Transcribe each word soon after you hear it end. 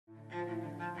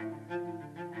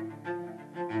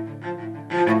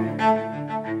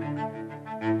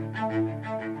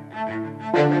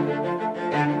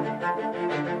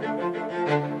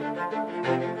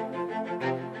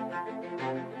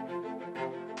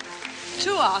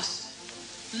To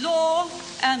us, law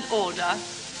and order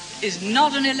is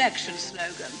not an election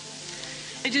slogan.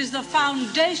 It is the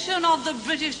foundation of the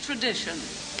British tradition.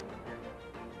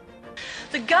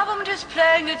 The government is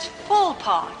playing its full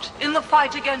part in the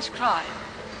fight against crime.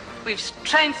 We've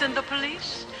strengthened the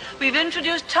police. We've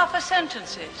introduced tougher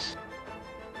sentences.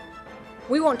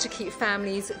 We want to keep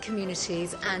families,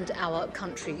 communities and our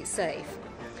country safe.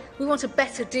 We want a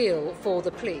better deal for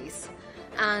the police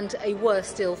and a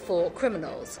worse deal for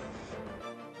criminals.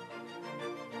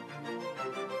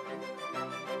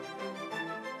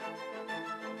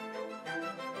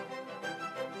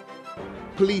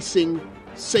 Policing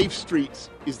safe streets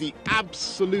is the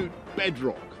absolute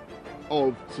bedrock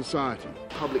of society.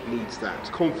 The public needs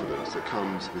that confidence that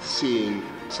comes with seeing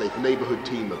a safe neighbourhood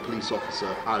team, a police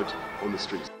officer out on the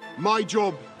streets. My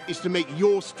job is to make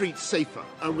your streets safer,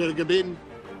 and we're going to go in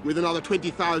with another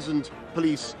 20,000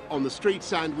 police on the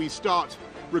streets, and we start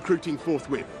recruiting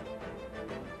forthwith.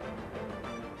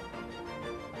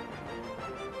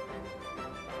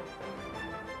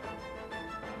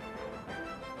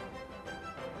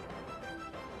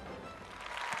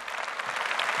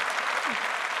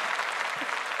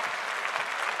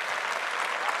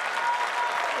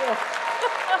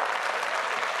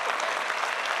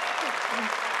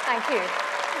 Thank you.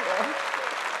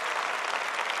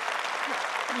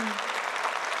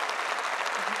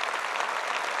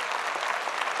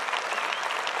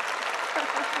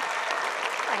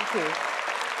 Thank you.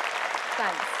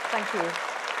 Thanks. Thank you.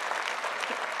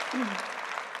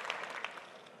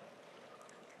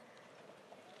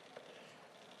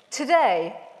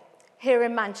 Today, here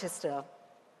in Manchester,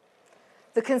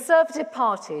 the Conservative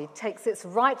Party takes its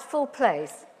rightful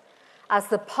place as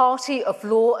the party of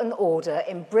law and order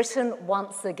in Britain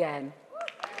once again.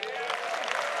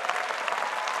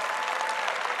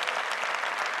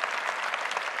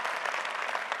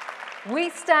 We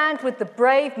stand with the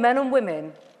brave men and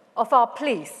women of our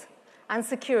police and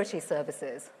security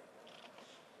services.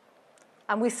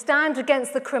 And we stand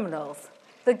against the criminals,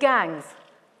 the gangs,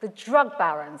 the drug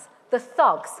barons, the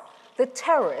thugs, the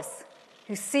terrorists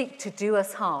who seek to do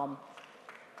us harm.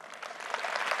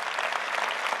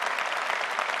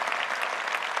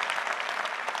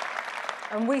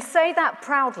 And we say that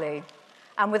proudly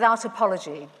and without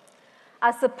apology,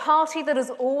 as the party that has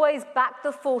always backed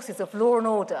the forces of law and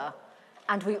order,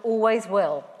 and we always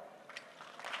will.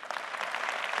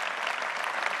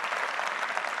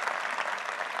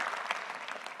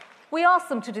 We ask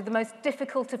them to do the most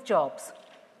difficult of jobs.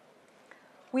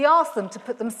 We ask them to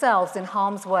put themselves in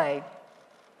harm's way,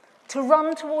 to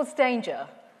run towards danger,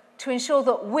 to ensure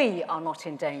that we are not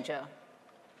in danger.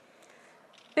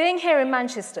 Being here in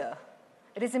Manchester,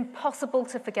 it is impossible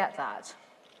to forget that.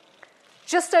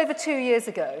 Just over 2 years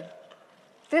ago,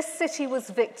 this city was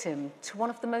victim to one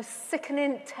of the most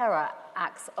sickening terror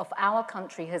acts of our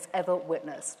country has ever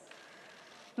witnessed.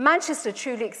 Manchester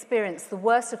truly experienced the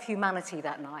worst of humanity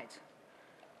that night,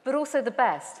 but also the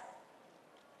best.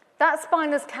 That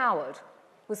spineless coward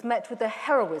was met with the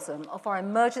heroism of our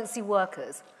emergency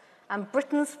workers and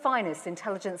Britain's finest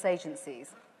intelligence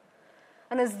agencies.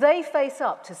 And as they face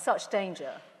up to such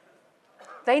danger,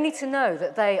 they need to know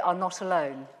that they are not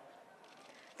alone.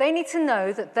 They need to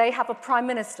know that they have a Prime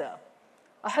Minister,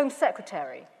 a Home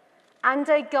Secretary, and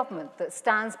a government that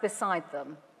stands beside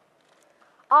them.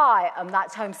 I am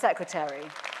that Home Secretary.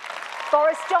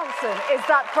 Boris Johnson is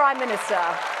that Prime Minister.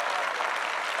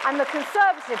 And the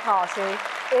Conservative Party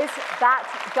is that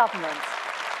government.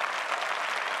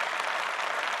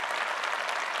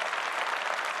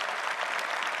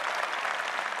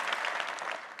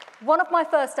 One of my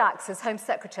first acts as Home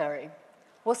Secretary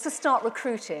was to start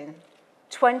recruiting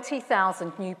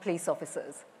 20,000 new police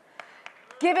officers,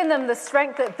 giving them the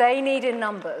strength that they need in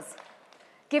numbers,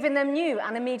 giving them new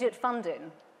and immediate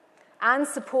funding, and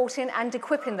supporting and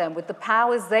equipping them with the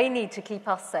powers they need to keep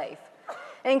us safe,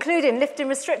 including lifting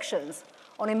restrictions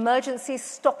on emergency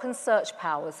stop and search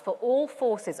powers for all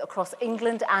forces across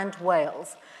England and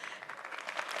Wales.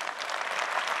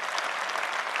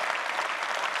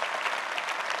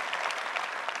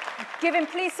 Giving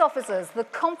police officers the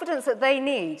confidence that they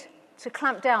need to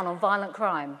clamp down on violent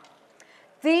crime.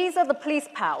 These are the police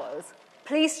powers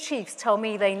police chiefs tell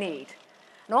me they need.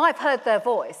 Now, I've heard their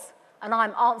voice, and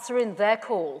I'm answering their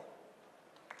call.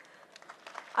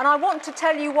 And I want to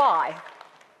tell you why.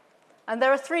 And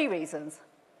there are 3 reasons.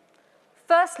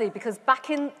 Firstly, because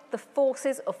backing the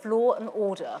forces of law and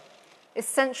order is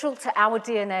central to our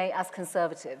DNA as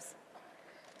Conservatives.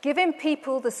 Giving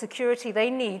people the security they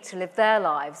need to live their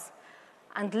lives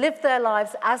and live their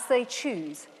lives as they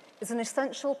choose is an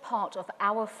essential part of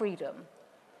our freedom.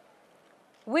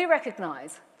 We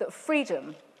recognise that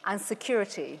freedom and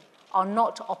security are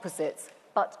not opposites,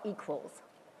 but equals,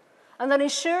 and that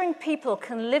ensuring people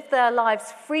can live their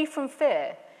lives free from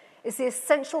fear is the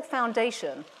essential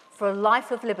foundation for a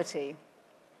life of liberty.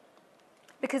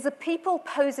 Because the people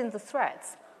posing the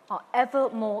threats are ever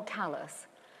more callous,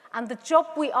 and the job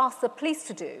we ask the police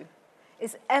to do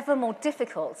is ever more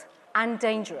difficult and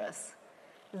dangerous.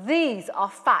 These are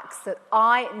facts that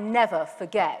I never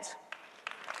forget.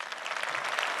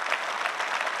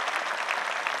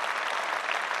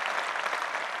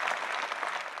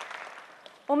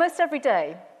 Almost every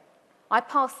day, I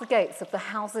pass the gates of the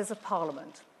Houses of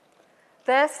Parliament.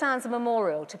 There stands a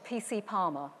memorial to P.C.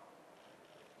 Palmer,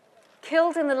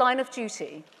 killed in the line of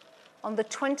duty on the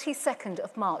 22nd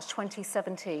of March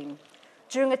 2017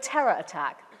 during a terror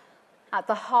attack at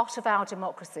the heart of our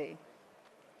democracy.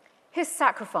 His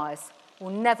sacrifice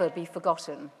will never be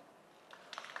forgotten.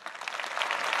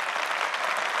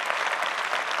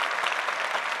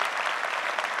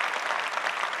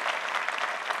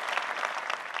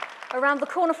 Around the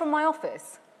corner from my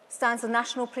office stands the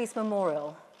National Police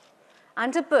Memorial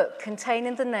and a book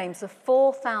containing the names of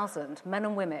 4,000 men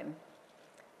and women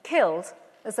killed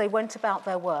as they went about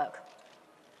their work.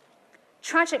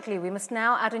 Tragically, we must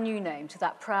now add a new name to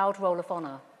that proud roll of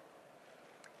honour.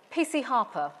 P.C.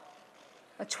 Harper,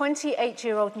 a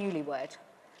 28-year-old newlywed,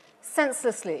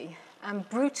 senselessly and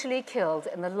brutally killed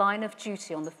in the line of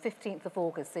duty on the 15th of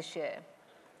August this year.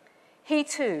 He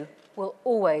too will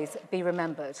always be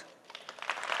remembered.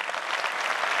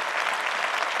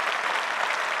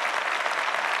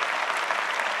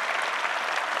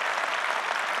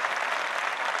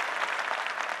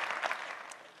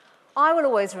 I will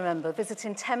always remember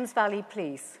visiting Thames Valley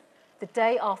Police the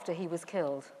day after he was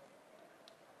killed.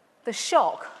 The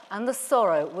shock and the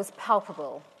sorrow was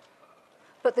palpable,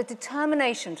 but the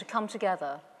determination to come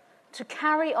together, to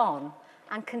carry on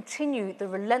and continue the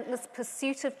relentless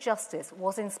pursuit of justice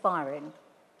was inspiring.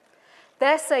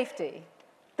 Their safety,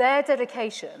 their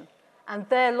dedication, and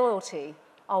their loyalty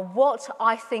are what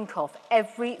I think of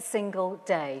every single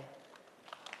day.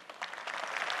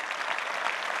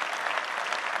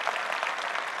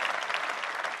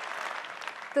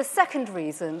 The second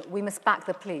reason we must back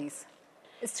the police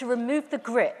is to remove the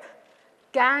grip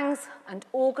gangs and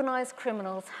organised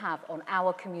criminals have on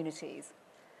our communities.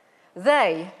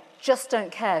 They just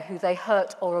don't care who they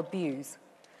hurt or abuse.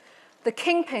 The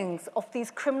kingpins of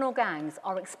these criminal gangs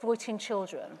are exploiting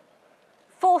children,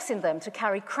 forcing them to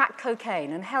carry crack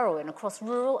cocaine and heroin across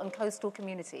rural and coastal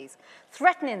communities,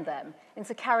 threatening them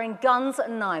into carrying guns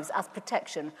and knives as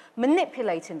protection,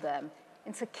 manipulating them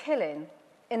into killing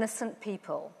innocent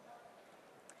people.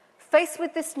 Faced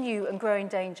with this new and growing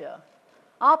danger,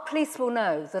 our police will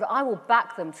know that I will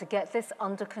back them to get this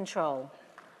under control.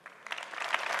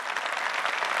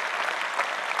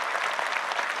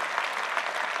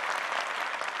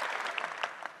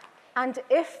 And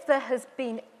if there has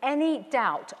been any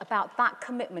doubt about that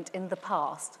commitment in the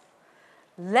past,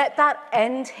 let that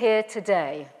end here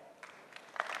today.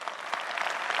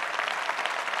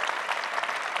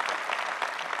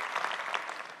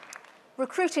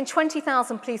 Recruiting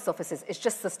 20,000 police officers is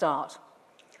just the start.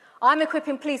 I'm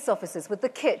equipping police officers with the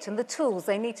kit and the tools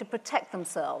they need to protect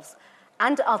themselves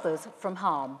and others from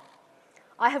harm.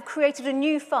 I have created a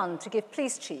new fund to give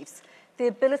police chiefs the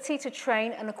ability to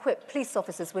train and equip police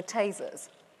officers with tasers.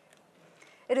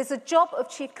 It is the job of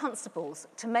chief constables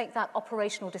to make that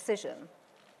operational decision.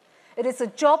 It is the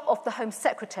job of the Home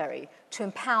Secretary to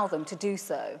empower them to do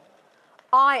so.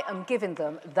 I am giving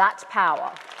them that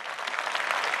power.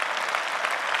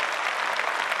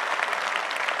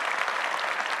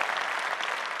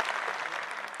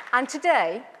 And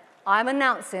today, I am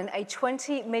announcing a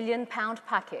 £20 million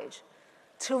package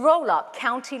to roll up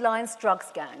county lines drugs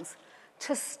gangs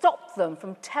to stop them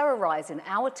from terrorising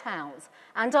our towns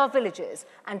and our villages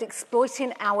and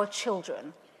exploiting our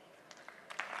children.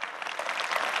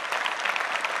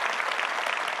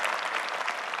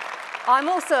 I'm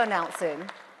also announcing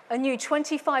a new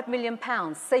 £25 million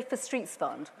Safer Streets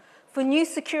Fund for new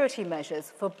security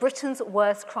measures for Britain's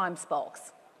worst crime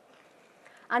spots.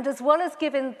 And as well as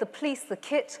giving the police the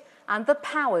kit and the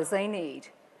powers they need,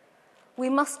 we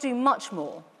must do much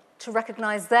more to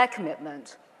recognise their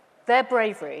commitment, their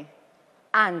bravery,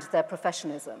 and their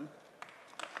professionalism.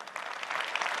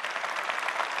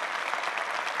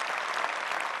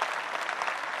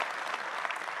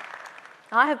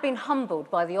 I have been humbled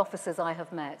by the officers I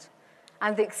have met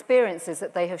and the experiences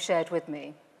that they have shared with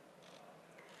me.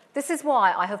 This is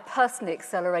why I have personally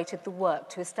accelerated the work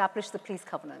to establish the Police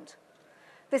Covenant.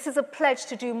 This is a pledge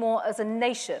to do more as a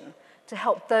nation to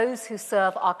help those who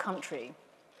serve our country.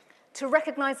 to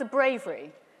recognise the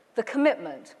bravery, the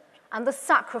commitment, and the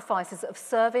sacrifices of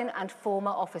serving and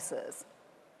former officers.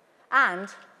 And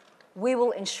we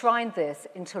will enshrine this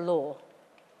into law.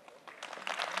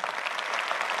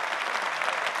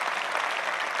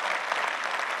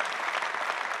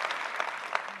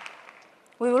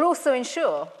 We will also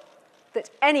ensure that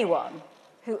anyone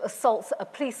who assaults a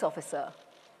police officer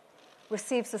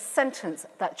receives a sentence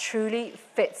that truly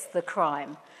fits the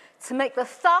crime, to make the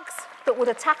thugs that would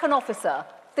attack an officer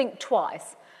think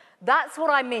twice. That's what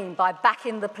I mean by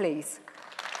backing the police.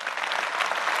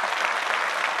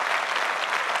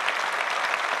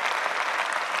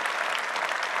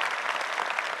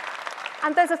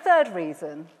 And there's a third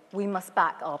reason we must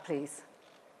back our police.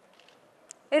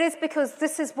 It is because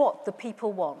this is what the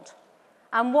people want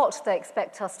and what they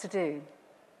expect us to do.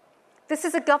 This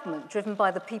is a government driven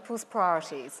by the people's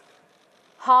priorities: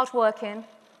 hard-working,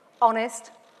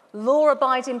 honest,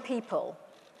 law-abiding people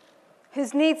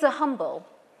whose needs are humble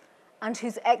and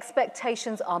whose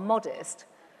expectations are modest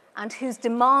and whose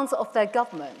demands of their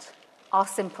government are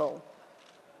simple.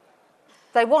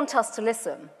 They want us to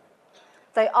listen.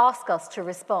 They ask us to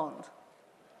respond.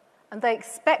 And they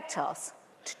expect us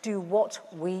to do what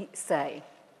we say.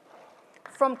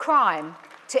 From crime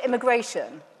to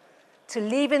immigration to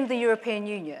leaving the European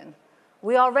Union,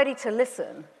 we are ready to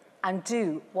listen and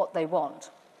do what they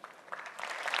want.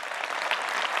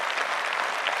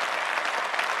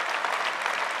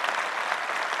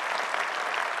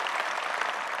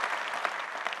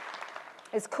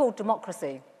 It's called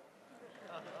democracy.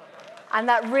 And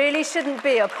that really shouldn't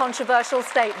be a controversial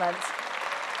statement.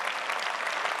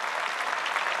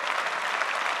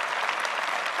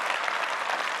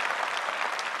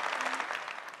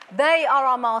 They are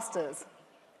our masters,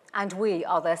 and we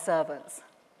are their servants.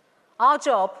 Our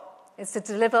job is to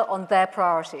deliver on their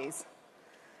priorities.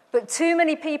 But too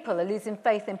many people are losing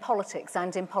faith in politics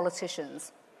and in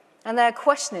politicians, and they're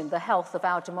questioning the health of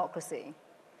our democracy.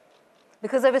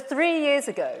 Because over 3 years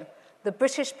ago, the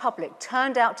British public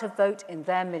turned out to vote in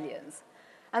their millions,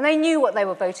 and they knew what they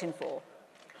were voting for.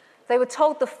 They were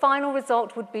told the final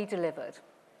result would be delivered.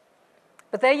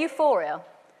 But their euphoria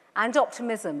and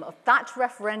optimism of that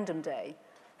referendum day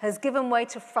has given way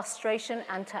to frustration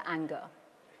and to anger.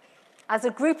 As a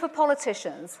group of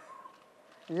politicians,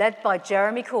 led by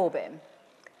Jeremy Corbyn,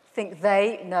 think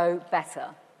they know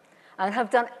better and have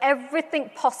done everything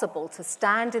possible to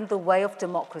stand in the way of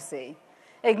democracy,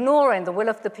 ignoring the will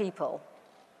of the people.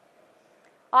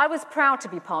 I was proud to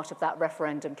be part of that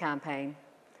referendum campaign,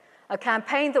 a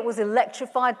campaign that was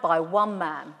electrified by one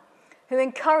man who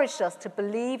encouraged us to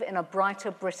believe in a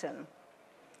brighter Britain.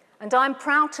 And I'm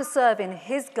proud to serve in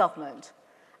his government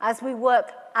as we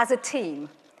work as a team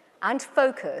and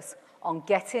focus on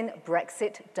getting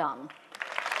Brexit done.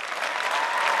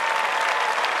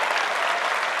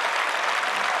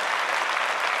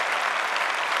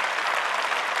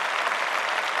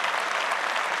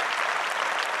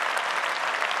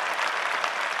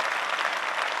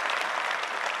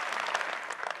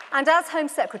 And as Home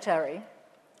Secretary,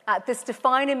 at this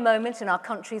defining moment in our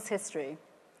country's history,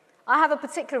 I have a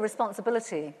particular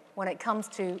responsibility when it comes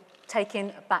to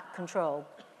taking back control.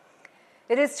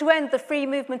 It is to end the free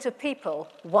movement of people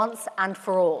once and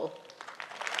for all.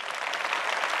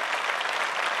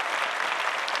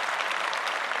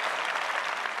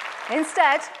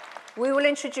 Instead, we will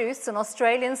introduce an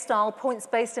Australian-style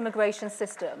points-based immigration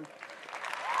system.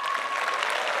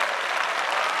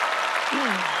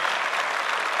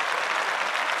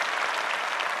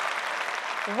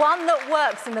 One that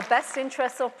works in the best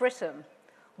interests of Britain,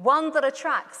 one that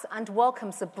attracts and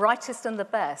welcomes the brightest and the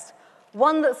best,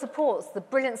 one that supports the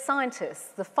brilliant scientists,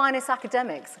 the finest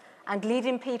academics, and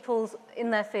leading people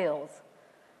in their fields,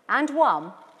 and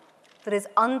one that is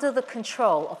under the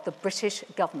control of the British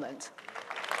government.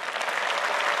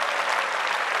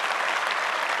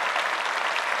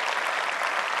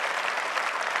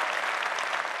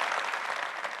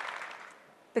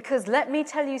 Because let me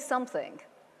tell you something,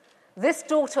 this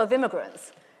daughter of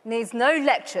immigrants needs no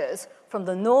lectures from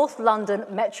the North London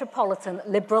metropolitan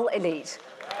liberal elite.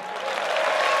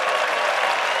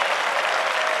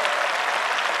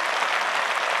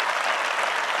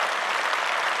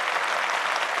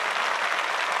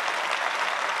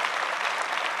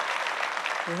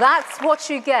 That's what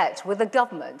you get with a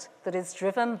government that is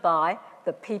driven by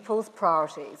the people's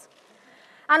priorities.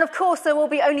 And of course, there will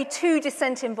be only two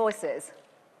dissenting voices.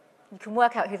 You can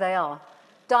work out who they are.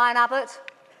 Diane Abbott,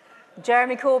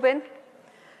 Jeremy Corbyn,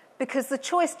 because the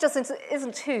choice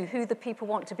isn't who the people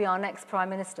want to be our next Prime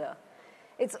Minister.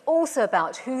 It's also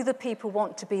about who the people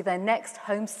want to be their next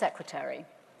Home Secretary.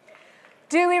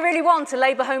 Do we really want a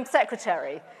Labour Home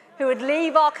Secretary who would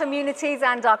leave our communities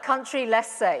and our country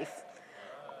less safe.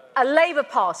 A Labour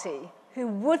Party who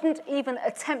wouldn't even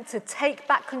attempt to take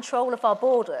back control of our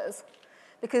borders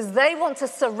because they want to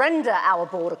surrender our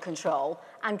border control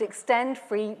and extend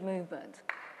free movement.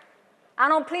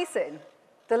 And on policing,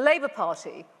 the Labour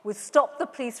Party would stop the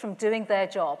police from doing their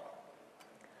job.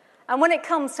 And when it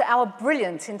comes to our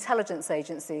brilliant intelligence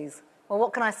agencies, well,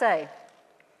 what can I say?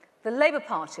 The Labour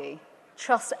Party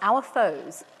trusts our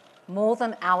foes more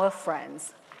than our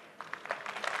friends.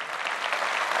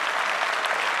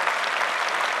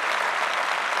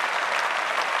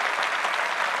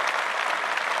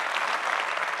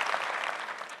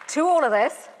 To all of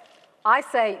this, I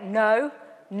say no,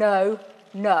 no,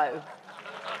 no.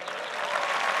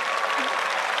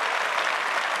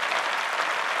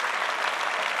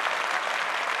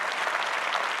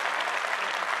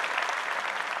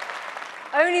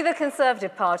 Only the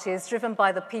Conservative Party is driven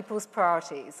by the people's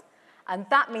priorities, and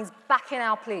that means backing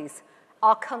our police,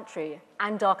 our country,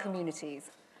 and our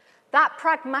communities. That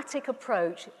pragmatic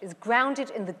approach is grounded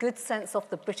in the good sense of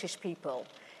the British people.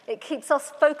 It keeps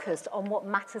us focused on what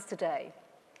matters today.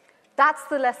 That's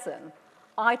the lesson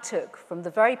I took from the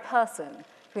very person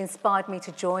who inspired me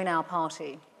to join our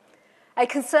party. A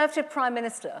Conservative Prime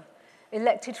Minister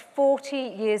elected 40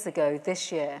 years ago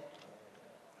this year.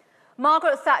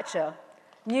 Margaret Thatcher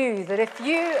knew that if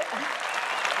you...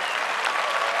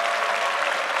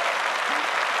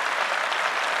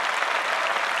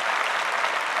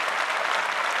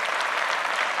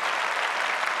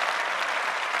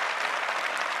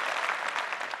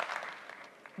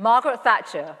 Margaret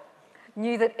Thatcher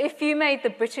knew that if you made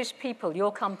the British people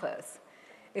your compass,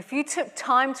 if you took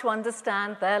time to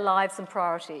understand their lives and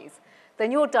priorities,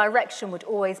 then your direction would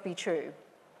always be true.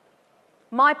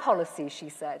 My policies, she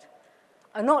said,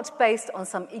 are not based on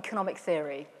some economic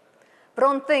theory, but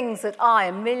on things that I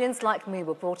and millions like me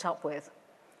were brought up with.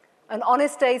 An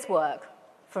honest day's work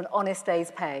for an honest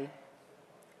day's pay.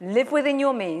 Live within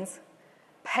your means,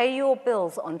 pay your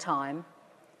bills on time,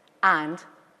 and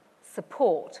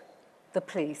support the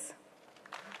police.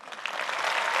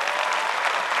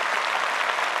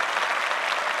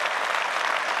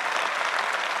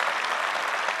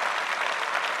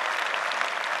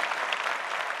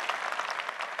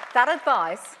 That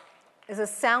advice is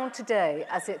as sound today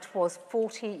as it was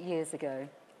 40 years ago.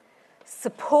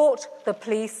 Support the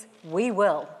police, we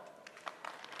will.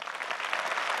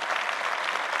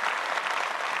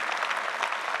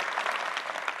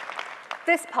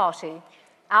 This party,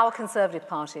 our Conservative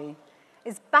Party,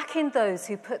 is backing those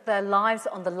who put their lives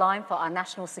on the line for our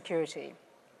national security.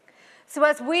 So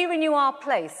as we renew our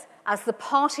place as the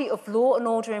party of law and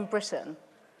order in Britain,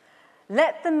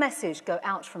 let the message go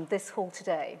out from this hall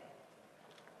today.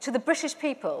 To the British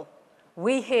people,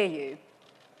 we hear you.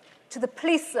 To the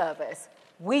police service,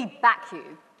 we back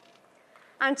you.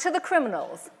 And to the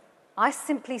criminals, I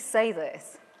simply say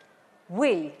this: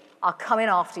 we are coming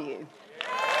after you.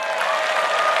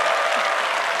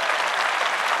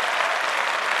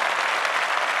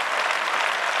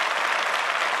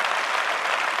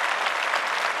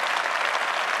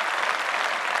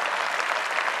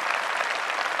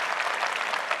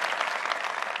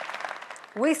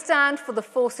 We stand for the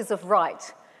forces of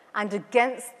right and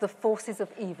against the forces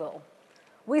of evil.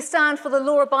 We stand for the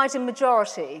law-abiding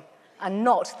majority and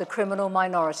not the criminal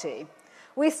minority.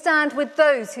 We stand with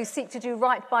those who seek to do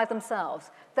right by themselves,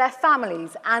 their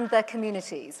families and their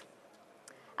communities.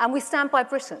 And we stand by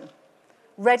Britain,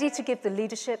 ready to give the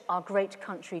leadership our great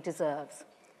country deserves.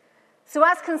 So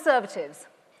as Conservatives,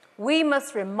 we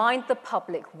must remind the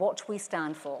public what we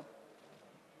stand for.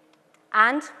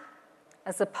 And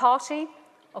as a party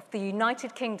of the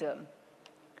United Kingdom,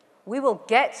 we will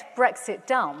get Brexit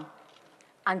done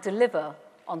and deliver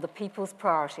on the people's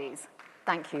priorities.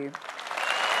 Thank you.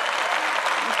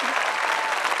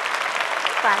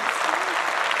 Thanks.